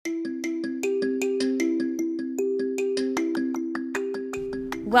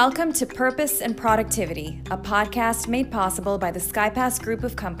Welcome to Purpose and Productivity, a podcast made possible by the SkyPass Group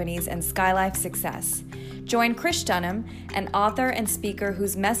of Companies and SkyLife Success. Join Krish Dunham, an author and speaker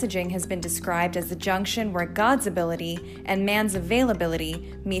whose messaging has been described as the junction where God's ability and man's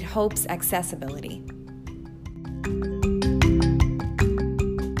availability meet hope's accessibility.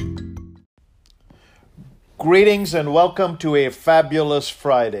 Greetings and welcome to a fabulous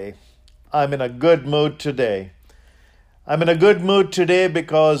Friday. I'm in a good mood today. I'm in a good mood today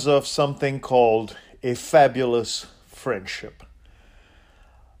because of something called a fabulous friendship.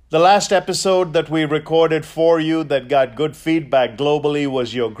 The last episode that we recorded for you that got good feedback globally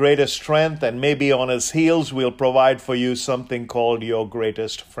was Your Greatest Strength, and maybe on its heels we'll provide for you something called Your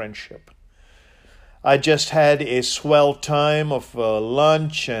Greatest Friendship. I just had a swell time of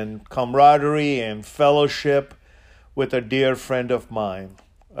lunch and camaraderie and fellowship with a dear friend of mine.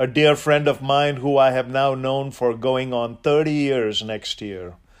 A dear friend of mine who I have now known for going on 30 years next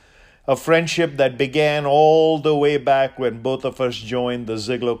year. A friendship that began all the way back when both of us joined the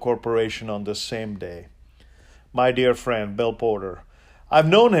Ziegler Corporation on the same day. My dear friend, Bill Porter. I've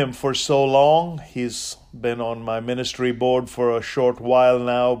known him for so long. He's been on my ministry board for a short while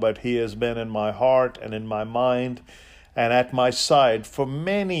now, but he has been in my heart and in my mind and at my side for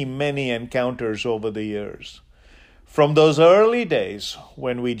many, many encounters over the years. From those early days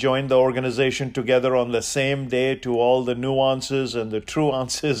when we joined the organization together on the same day to all the nuances and the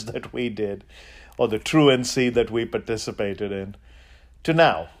truances that we did, or the truancy that we participated in, to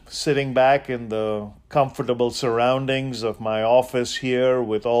now, sitting back in the comfortable surroundings of my office here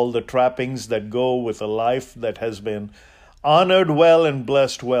with all the trappings that go with a life that has been honored well and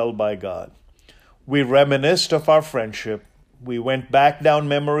blessed well by God. We reminisced of our friendship. We went back down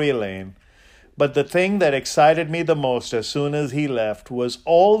memory lane. But the thing that excited me the most as soon as he left was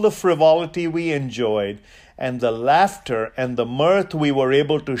all the frivolity we enjoyed and the laughter and the mirth we were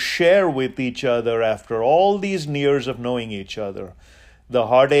able to share with each other after all these years of knowing each other. The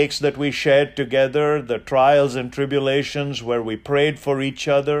heartaches that we shared together, the trials and tribulations where we prayed for each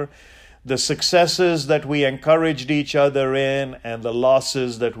other, the successes that we encouraged each other in, and the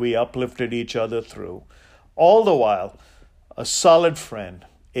losses that we uplifted each other through. All the while, a solid friend,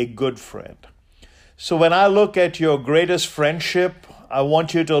 a good friend. So when I look at your greatest friendship, I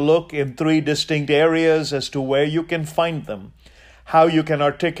want you to look in three distinct areas as to where you can find them, how you can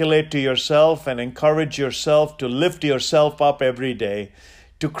articulate to yourself and encourage yourself to lift yourself up every day,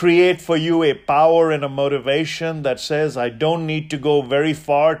 to create for you a power and a motivation that says, I don't need to go very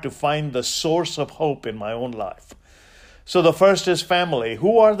far to find the source of hope in my own life. So the first is family.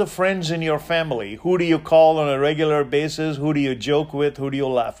 Who are the friends in your family? Who do you call on a regular basis? Who do you joke with? Who do you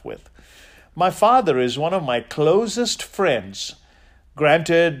laugh with? My father is one of my closest friends.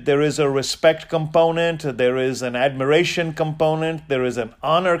 Granted, there is a respect component, there is an admiration component, there is an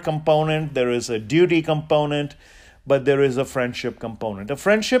honor component, there is a duty component, but there is a friendship component. A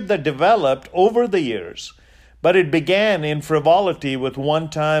friendship that developed over the years. But it began in frivolity with one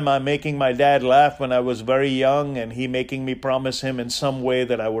time I making my dad laugh when I was very young and he making me promise him in some way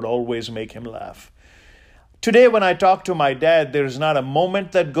that I would always make him laugh. Today, when I talk to my dad, there's not a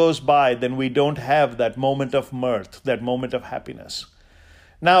moment that goes by then we don't have that moment of mirth, that moment of happiness.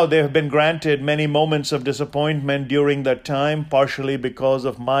 Now, there have been granted many moments of disappointment during that time, partially because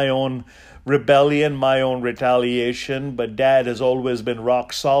of my own rebellion, my own retaliation, but Dad has always been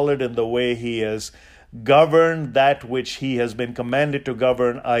rock solid in the way he has governed that which he has been commanded to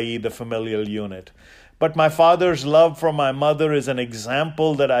govern, i.e. the familial unit. But my father's love for my mother is an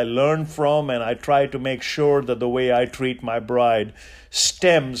example that I learn from, and I try to make sure that the way I treat my bride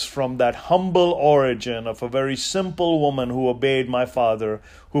stems from that humble origin of a very simple woman who obeyed my father,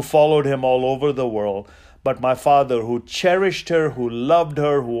 who followed him all over the world, but my father who cherished her, who loved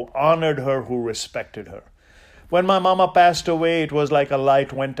her, who honored her, who respected her. When my mama passed away, it was like a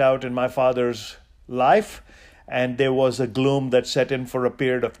light went out in my father's life, and there was a gloom that set in for a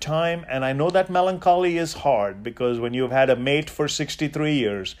period of time. And I know that melancholy is hard because when you've had a mate for 63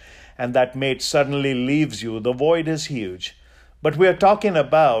 years and that mate suddenly leaves you, the void is huge. But we are talking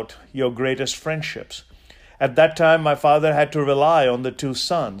about your greatest friendships. At that time, my father had to rely on the two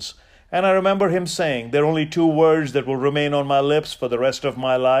sons. And I remember him saying, there are only two words that will remain on my lips for the rest of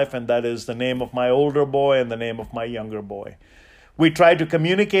my life, and that is the name of my older boy and the name of my younger boy. We try to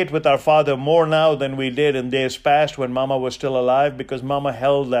communicate with our father more now than we did in days past when Mama was still alive because Mama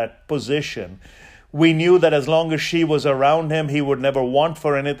held that position. We knew that as long as she was around him, he would never want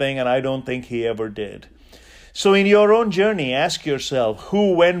for anything, and I don't think he ever did. So in your own journey, ask yourself,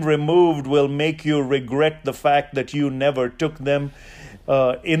 who when removed will make you regret the fact that you never took them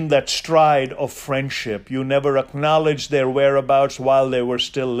in that stride of friendship. You never acknowledged their whereabouts while they were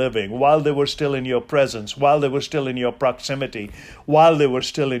still living, while they were still in your presence, while they were still in your proximity, while they were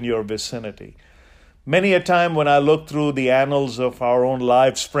still in your vicinity. Many a time when I look through the annals of our own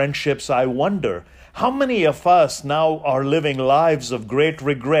lives, friendships, I wonder how many of us now are living lives of great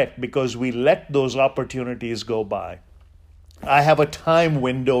regret because we let those opportunities go by. I have a time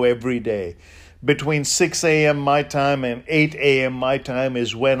window every day. Between 6 a.m. my time and 8 a.m. my time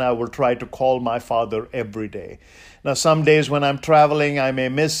is when I will try to call my father every day. Now, some days when I'm traveling, I may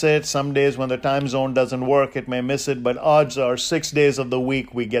miss it. Some days when the time zone doesn't work, it may miss it. But odds are 6 days of the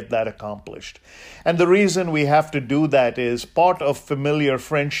week we get that accomplished. And the reason we have to do that is part of familiar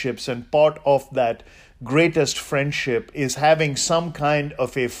friendships and part of that greatest friendship is having some kind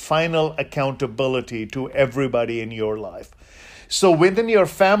of a final accountability to everybody in your life. So within your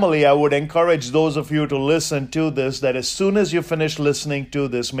family, I would encourage those of you to listen to this, that as soon as you finish listening to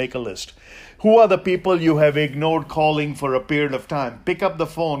this, make a list. Who are the people you have ignored calling for a period of time? Pick up the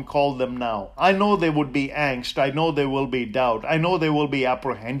phone, call them now. I know there would be angst. I know there will be doubt. I know there will be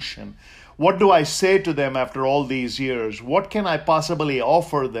apprehension. What do I say to them after all these years? What can I possibly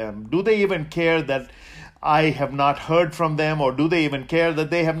offer them? Do they even care that I have not heard from them, or do they even care that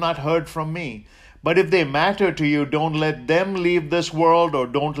they have not heard from me? But if they matter to you, don't let them leave this world, or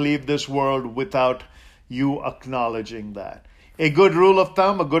don't leave this world without you acknowledging that. A good rule of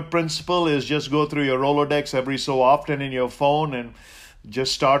thumb, a good principle is just go through your Rolodex every so often in your phone and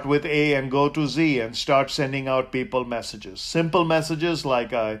just start with A and go to Z and start sending out people messages. Simple messages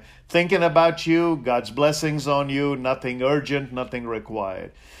like thinking about you, God's blessings on you, nothing urgent, nothing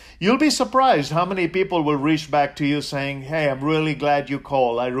required. You'll be surprised how many people will reach back to you saying, hey, I'm really glad you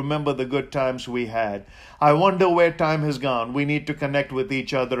called. I remember the good times we had. I wonder where time has gone. We need to connect with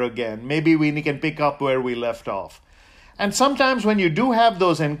each other again. Maybe we can pick up where we left off. And sometimes when you do have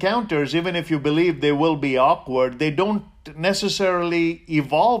those encounters, even if you believe they will be awkward, they don't necessarily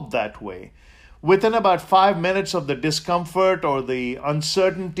evolve that way. Within about 5 minutes of the discomfort or the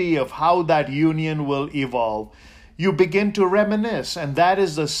uncertainty of how that union will evolve, you begin to reminisce, and that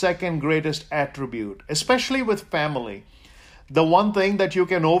is the second greatest attribute, especially with family. The one thing that you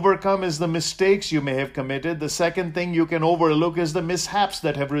can overcome is the mistakes you may have committed. The second thing you can overlook is the mishaps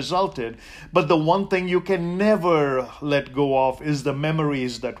that have resulted. But the one thing you can never let go of is the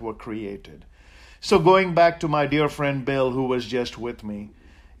memories that were created. So going back to my dear friend Bill, who was just with me.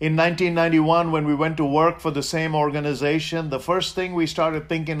 In 1991, when we went to work for the same organization, the first thing we started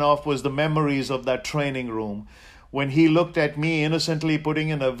thinking of was the memories of that training room. When he looked at me innocently putting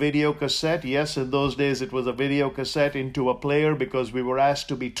in a video cassette, yes, in those days it was a video cassette, into a player because we were asked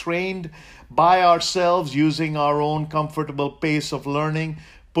to be trained by ourselves using our own comfortable pace of learning,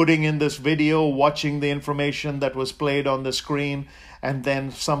 putting in this video, watching the information that was played on the screen, and then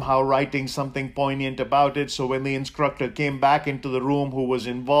somehow writing something poignant about it. So when the instructor came back into the room who was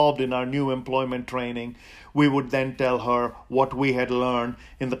involved in our new employment training, we would then tell her what we had learned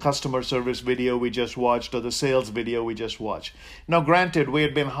in the customer service video we just watched or the sales video we just watched. Now, granted, we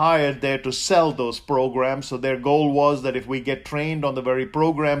had been hired there to sell those programs, so their goal was that if we get trained on the very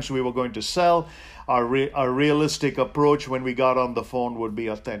programs we were going to sell, our realistic approach when we got on the phone would be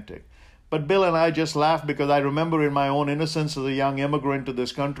authentic. But Bill and I just laughed because I remember in my own innocence as a young immigrant to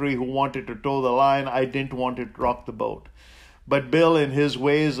this country who wanted to toe the line, I didn't want to rock the boat. But Bill, in his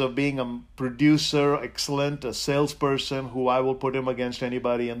ways of being a producer, excellent, a salesperson, who I will put him against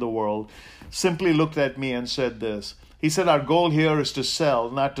anybody in the world, simply looked at me and said this. He said, our goal here is to sell,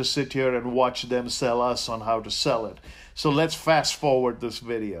 not to sit here and watch them sell us on how to sell it. So let's fast forward this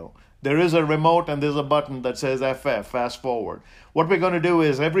video. There is a remote and there's a button that says FF, fast forward. What we're going to do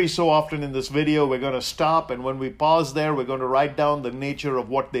is every so often in this video, we're going to stop, and when we pause there, we're going to write down the nature of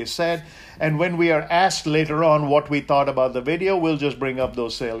what they said. And when we are asked later on what we thought about the video, we'll just bring up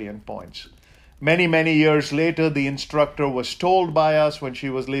those salient points. Many, many years later, the instructor was told by us when she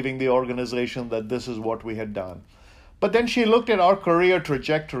was leaving the organization that this is what we had done. But then she looked at our career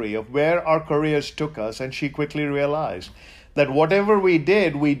trajectory of where our careers took us, and she quickly realized that whatever we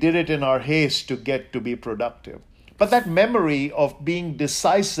did it in our haste to get to be productive. But that memory of being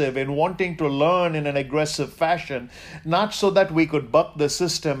decisive and wanting to learn in an aggressive fashion, not so that we could buck the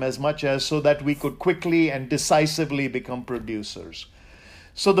system as much as so that we could quickly and decisively become producers.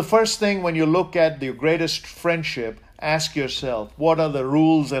 So the first thing when you look at the greatest friendship, ask yourself, what are the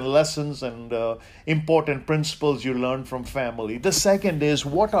rules and lessons and important principles you learned from family? The second is,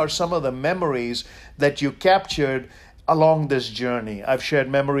 what are some of the memories that you captured along this journey? I've shared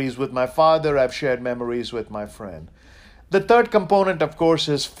memories with my father. I've shared memories with my friend. The third component, of course,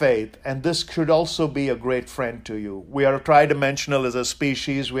 is faith, and this should also be a great friend to you. We are tridimensional as a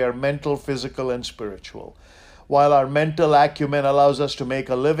species. We are mental, physical, and spiritual. While our mental acumen allows us to make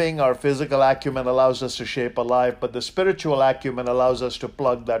a living, our physical acumen allows us to shape a life, but the spiritual acumen allows us to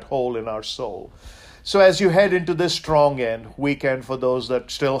plug that hole in our soul. So as you head into this strong end weekend, for those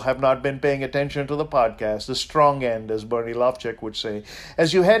that still have not been paying attention to the podcast, the strong end, as Bernie Lofchick would say,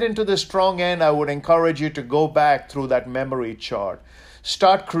 as you head into this strong end, I would encourage you to go back through that memory chart.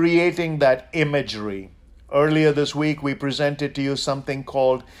 Start creating that imagery. Earlier this week, we presented to you something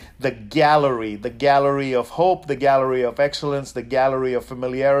called the gallery of hope, the gallery of excellence, the gallery of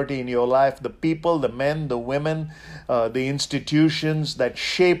familiarity in your life, the people, the men, the women, the institutions that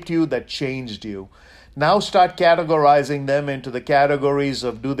shaped you, that changed you. Now start categorizing them into the categories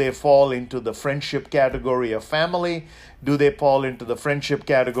of, do they fall into the friendship category of family? Do they fall into the friendship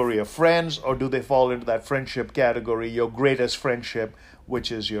category of friends? Or do they fall into that friendship category, your greatest friendship, which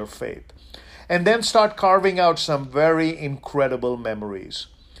is your faith? And then start carving out some very incredible memories.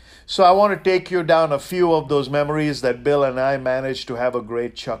 So I want to take you down a few of those memories that Bill and I managed to have a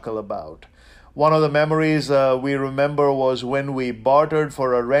great chuckle about. One of the memories we remember was when we bartered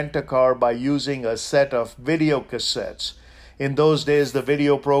for a rent-a-car by using a set of video cassettes. In those days, the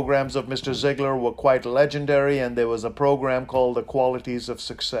video programs of Mr. Ziglar were quite legendary, and there was a program called The Qualities of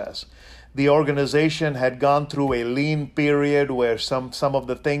Success. The organization had gone through a lean period where some of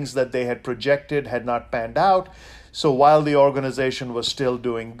the things that they had projected had not panned out. So while the organization was still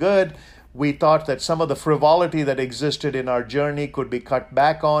doing good, we thought that some of the frivolity that existed in our journey could be cut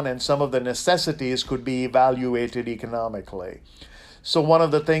back on, and some of the necessities could be evaluated economically. So one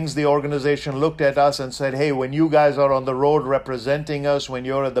of the things, the organization looked at us and said, hey, when you guys are on the road representing us, when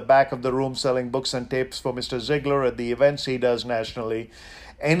you're at the back of the room selling books and tapes for Mr. Ziglar at the events he does nationally,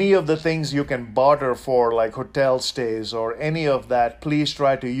 any of the things you can barter for, like hotel stays or any of that, please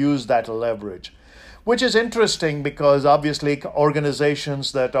try to use that leverage. Which is interesting because obviously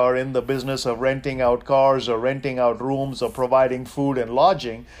organizations that are in the business of renting out cars or renting out rooms or providing food and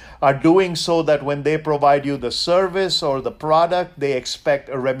lodging are doing so that when they provide you the service or the product, they expect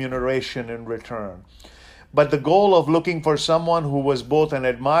a remuneration in return. But the goal of looking for someone who was both an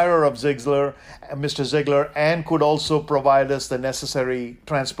admirer of Mr. Ziglar, and could also provide us the necessary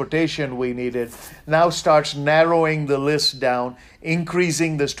transportation we needed now starts narrowing the list down,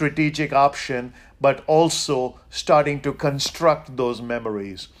 increasing the strategic option, but also starting to construct those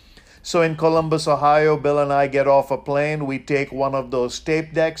memories. So in Columbus, Ohio, Bill and I get off a plane. We take one of those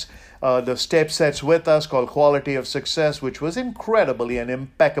tape decks, the tape sets with us called Quality of Success, which was incredibly and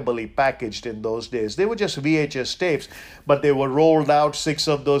impeccably packaged in those days. They were just VHS tapes, but they were rolled out. 6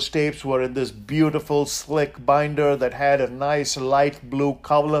 of those tapes were in this beautiful, slick binder that had a nice light blue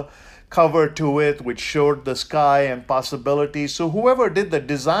cover to it, which showed the sky and possibilities. So whoever did the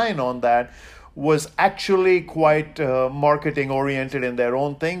design on that was actually quite marketing oriented in their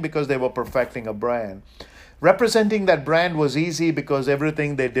own thing because they were perfecting a brand. Representing that brand was easy because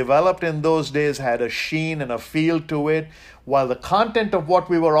everything they developed in those days had a sheen and a feel to it, while the content of what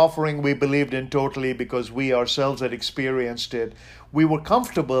we were offering we believed in totally because we ourselves had experienced it. We were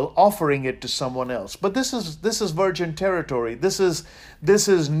comfortable offering it to someone else. But this is virgin territory. This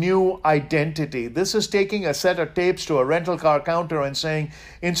is new identity. This is taking a set of tapes to a rental car counter and saying,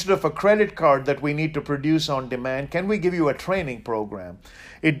 instead of a credit card that we need to produce on demand, can we give you a training program?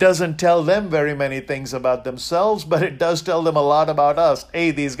 It doesn't tell them very many things about themselves, but it does tell them a lot about us.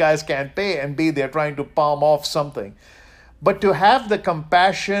 A, these guys can't pay, and B, they're trying to palm off something. But to have the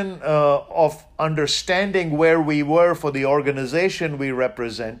compassion of understanding where we were for the organization we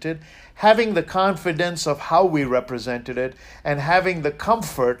represented, having the confidence of how we represented it, and having the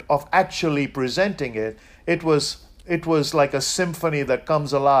comfort of actually presenting it, it was like a symphony that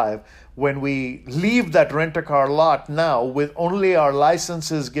comes alive when we leave that rent-a-car lot now with only our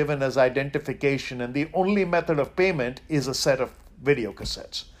licenses given as identification, and the only method of payment is a set of video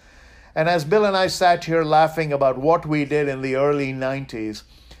cassettes. And as Bill and I sat here laughing about what we did in the early 90s,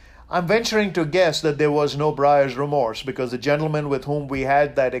 I'm venturing to guess that there was no buyer's remorse, because the gentleman with whom we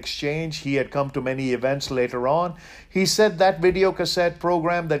had that exchange, he had come to many events later on. He said that video cassette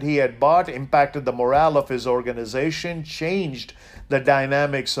program that he had bought impacted the morale of his organization, changed the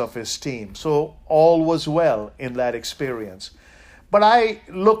dynamics of his team. So all was well in that experience. But I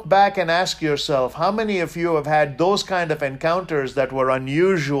look back and ask yourself, how many of you have had those kind of encounters that were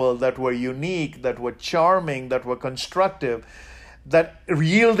unusual, that were unique, that were charming, that were constructive, that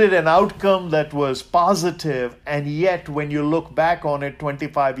yielded an outcome that was positive, and yet when you look back on it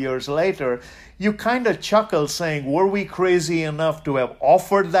 25 years later, you kind of chuckle saying, were we crazy enough to have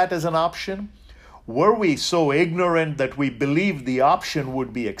offered that as an option? Were we so ignorant that we believed the option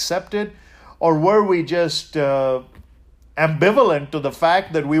would be accepted? Or were we just ambivalent to the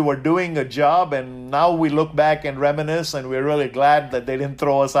fact that we were doing a job, and now we look back and reminisce and we're really glad that they didn't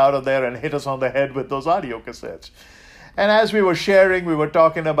throw us out of there and hit us on the head with those audio cassettes? And as we were sharing, we were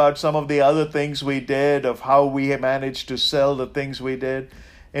talking about some of the other things we did, of how we managed to sell the things we did.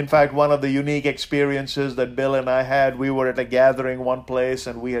 In fact, one of the unique experiences that Bill and I had, we were at a gathering one place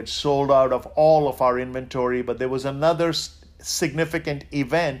and we had sold out of all of our inventory, but there was another significant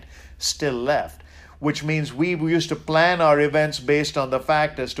event still left, which means we used to plan our events based on the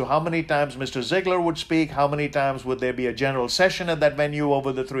fact as to how many times Mr. Ziglar would speak, how many times would there be a general session at that venue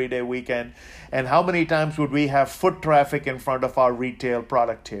over the 3-day weekend, and how many times would we have foot traffic in front of our retail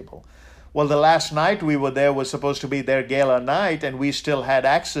product table. Well, the last night we were there was supposed to be their gala night, and we still had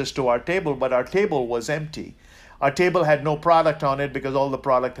access to our table, but our table was empty. Our table had no product on it because all the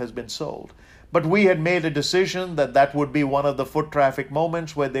product has been sold. But we had made a decision that that would be one of the foot traffic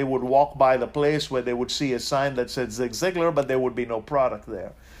moments where they would walk by the place where they would see a sign that said Zig Ziglar, but there would be no product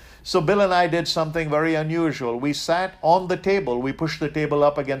there. So Bill and I did something very unusual. We sat on the table. We pushed the table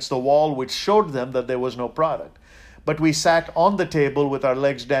up against the wall, which showed them that there was no product. But we sat on the table with our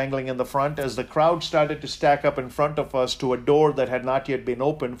legs dangling in the front as the crowd started to stack up in front of us to a door that had not yet been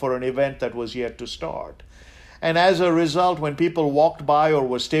opened for an event that was yet to start. And as a result, when people walked by or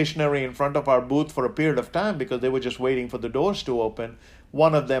were stationary in front of our booth for a period of time because they were just waiting for the doors to open,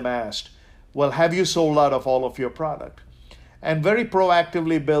 one of them asked, "Well, have you sold out of all of your product?" And very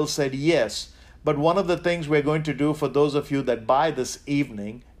proactively, Bill said, "Yes, but one of the things we're going to do for those of you that buy this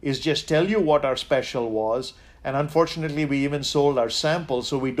evening is just tell you what our special was. And unfortunately, we even sold our sample,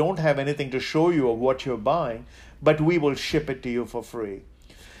 so we don't have anything to show you of what you're buying, but we will ship it to you for free."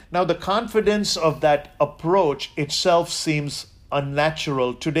 Now, the confidence of that approach itself seems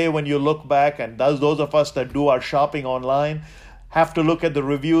unnatural. Today, when you look back, and those of us that do our shopping online have to look at the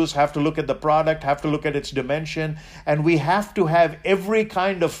reviews, have to look at the product, have to look at its dimension, and we have to have every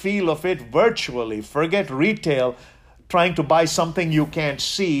kind of feel of it virtually. Forget retail, trying to buy something you can't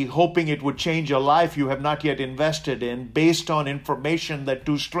see, hoping it would change a life you have not yet invested in, based on information that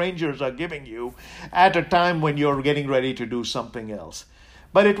two strangers are giving you at a time when you're getting ready to do something else.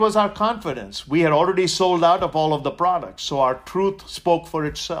 But it was our confidence. We had already sold out of all of the products, so our truth spoke for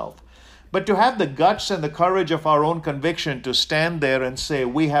itself. But to have the guts and the courage of our own conviction to stand there and say,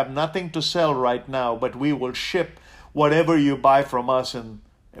 "We have nothing to sell right now, but we will ship whatever you buy from us,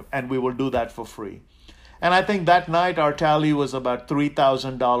 and we will do that for free." And I think that night our tally was about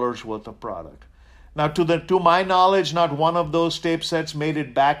 $3,000 worth of product. Now, to my knowledge, not one of those tape sets made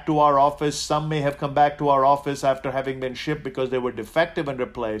it back to our office. Some may have come back to our office after having been shipped because they were defective and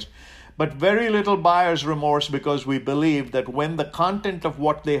replaced. But very little buyer's remorse, because we believed that when the content of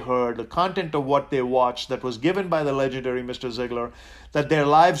what they heard, the content of what they watched that was given by the legendary Mr. Ziglar, that their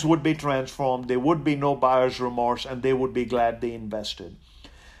lives would be transformed, there would be no buyer's remorse, and they would be glad they invested.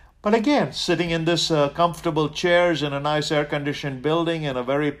 But again, sitting in this comfortable chairs in a nice air-conditioned building in a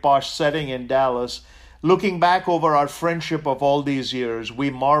very posh setting in Dallas, looking back over our friendship of all these years,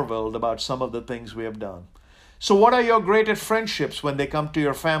 we marveled about some of the things we have done. So what are your greatest friendships when they come to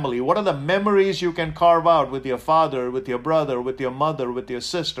your family? What are the memories you can carve out with your father, with your brother, with your mother, with your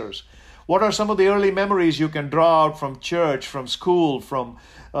sisters? What are some of the early memories you can draw out from church, from school, from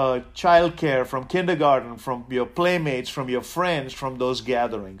childcare, from kindergarten, from your playmates, from your friends, from those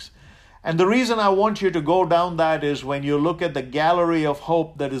gatherings? And the reason I want you to go down that is when you look at the gallery of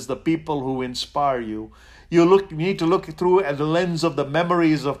hope that is the people who inspire you, you need to look through at the lens of the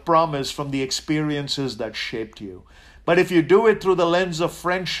memories of promise from the experiences that shaped you. But if you do it through the lens of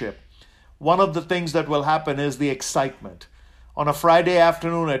friendship, one of the things that will happen is the excitement. On a Friday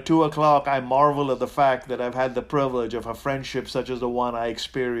afternoon at 2 o'clock, I marvel at the fact that I've had the privilege of a friendship such as the one I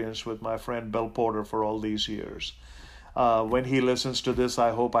experienced with my friend Bill Porter for all these years. When he listens to this,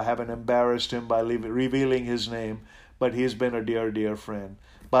 I hope I haven't embarrassed him by revealing his name, but he's been a dear, dear friend.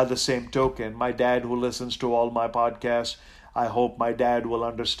 By the same token, my dad, who listens to all my podcasts, I hope my dad will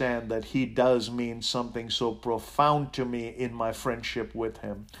understand that he does mean something so profound to me in my friendship with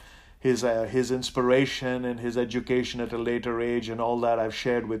him. His inspiration and his education at a later age and all that I've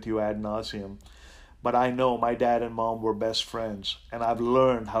shared with you ad nauseum. But I know my dad and mom were best friends, and I've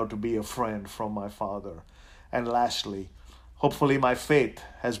learned how to be a friend from my father. And lastly, hopefully my faith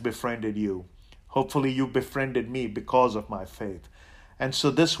has befriended you. Hopefully you befriended me because of my faith. And so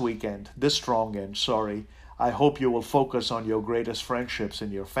this strong end, I hope you will focus on your greatest friendships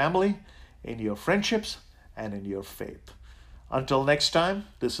in your family, in your friendships, and in your faith. Until next time,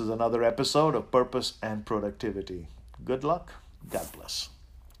 this is another episode of Purpose and Productivity. Good luck. God bless.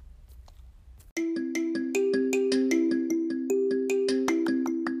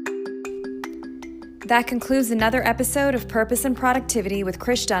 That concludes another episode of Purpose and Productivity with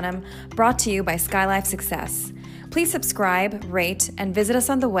Krish Dunham, brought to you by SkyLife Success. Please subscribe, rate, and visit us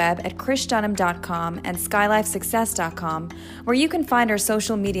on the web at krishdunham.com and skylifesuccess.com, where you can find our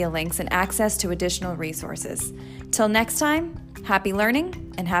social media links and access to additional resources. Till next time, happy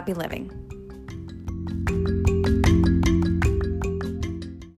learning and happy living.